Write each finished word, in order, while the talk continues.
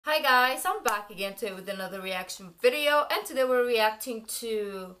guys, I'm back again today with another reaction video, and today we're reacting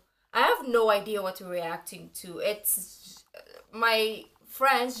to, I have no idea what we're reacting to. It's my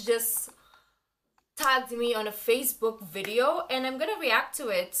friends just tagged me on a Facebook video and I'm gonna react to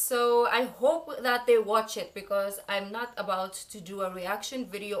it, so I hope that they watch it because I'm not about to do a reaction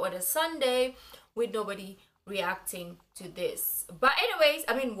video on a Sunday with nobody reacting to this. But anyways,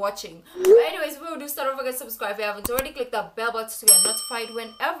 watching. But anyways, we will do start off again. Subscribe if you haven't already. Click that bell button to get notified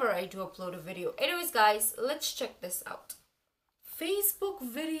whenever I do upload a video. Anyways guys, let's check this out. Facebook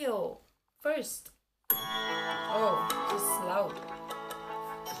video first. Oh, just loud.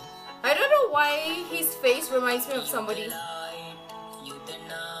 I don't know why his face reminds me of somebody.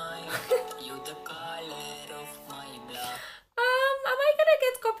 Am I gonna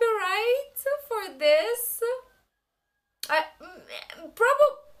get copyright for this?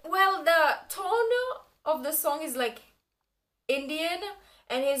 Well, the tone of the song is like Indian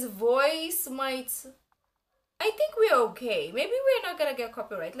and his voice might, I think we're okay. Maybe we're not gonna get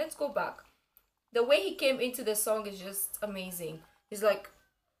copyright. Let's go back. The way he came into the song is just amazing. He's like,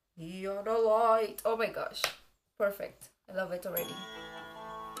 you're the light. Oh my gosh, perfect. I love it already.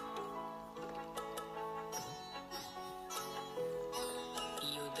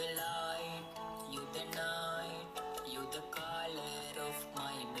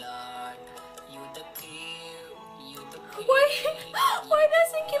 Why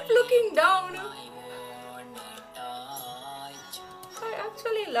does he keep looking down? I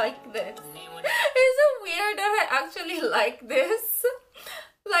actually like this. Is it weird that I actually like this?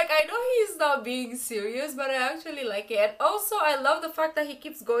 Like, I know he's not being serious, but I actually like it. And also, I love the fact that he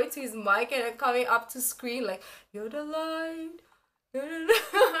keeps going to his mic and then coming up to screen like, you're the light. You're the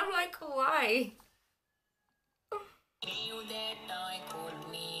light. I'm like, why?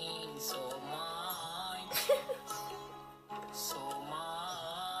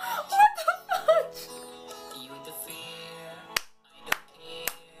 What the fudge?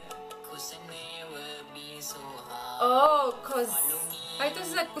 Oh, cause I thought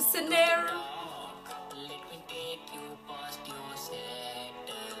it's like Kusinero.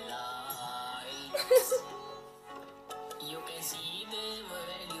 You can see the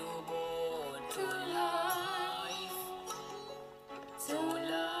world you brought to life. So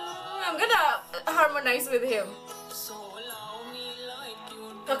I'm gonna harmonize with him.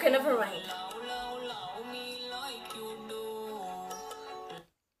 Okay, never mind.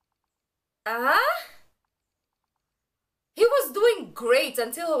 He was doing great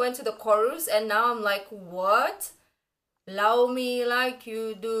until he went to the chorus, and now I'm like, what? Love me like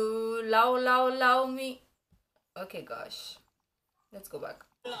you do, love me. Okay, gosh, let's go back.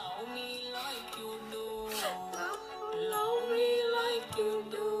 Love me like you do, love me like you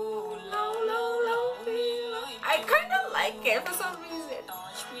do, love me like. I kind of like it for some reason.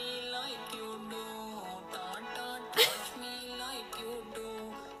 Touch me like you do, touch me like you do.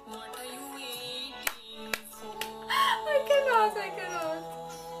 What are you waiting for? I cannot.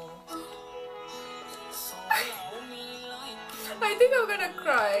 I think I'm gonna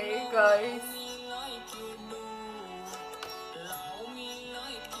cry, guys.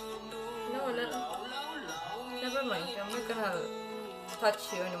 No, never mind. I'm not gonna touch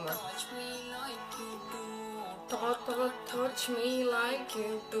you anymore. Touch me like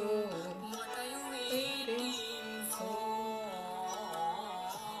you do.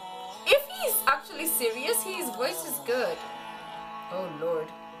 If he's actually serious, his voice is good. Oh Lord,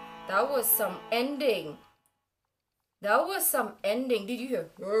 that was some ending. Did you hear?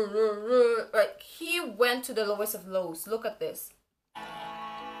 Like, he went to the lowest of lows. Look at this.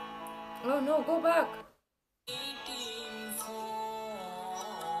 Oh no, go back.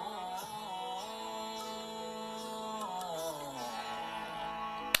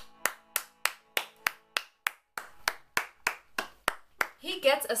 He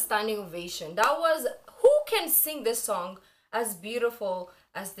gets a standing ovation. That was, who can sing this song as beautiful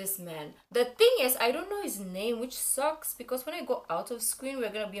as this man? The thing is, I don't know his name, which sucks because when I go out of screen, we're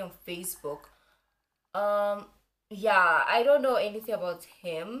gonna be on Facebook. Yeah, I don't know anything about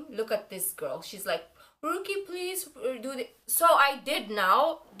him. Look at this girl. She's like, Rookie, please do the. So I did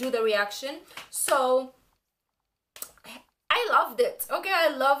now do the reaction. So I loved it. Okay, I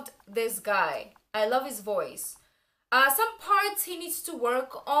loved this guy. I love his voice. Some parts he needs to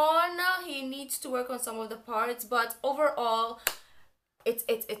work on. He needs to work on some of the parts, but overall,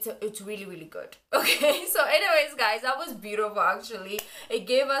 it's really really good. Okay, so anyways guys, that was beautiful. Actually, it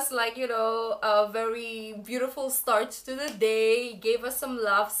gave us, like, you know, a very beautiful start to the day. It gave us some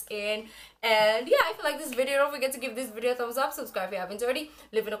laughs in. And yeah, if you like this video, don't forget to give this video a thumbs up, subscribe if you haven't already,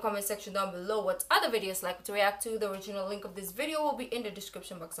 leave in the comment section down below what other videos like to react to. The original link of this video will be in the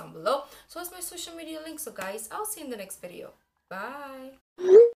description box down below, so it's my social media link. So guys, I'll see you in the next video. Bye.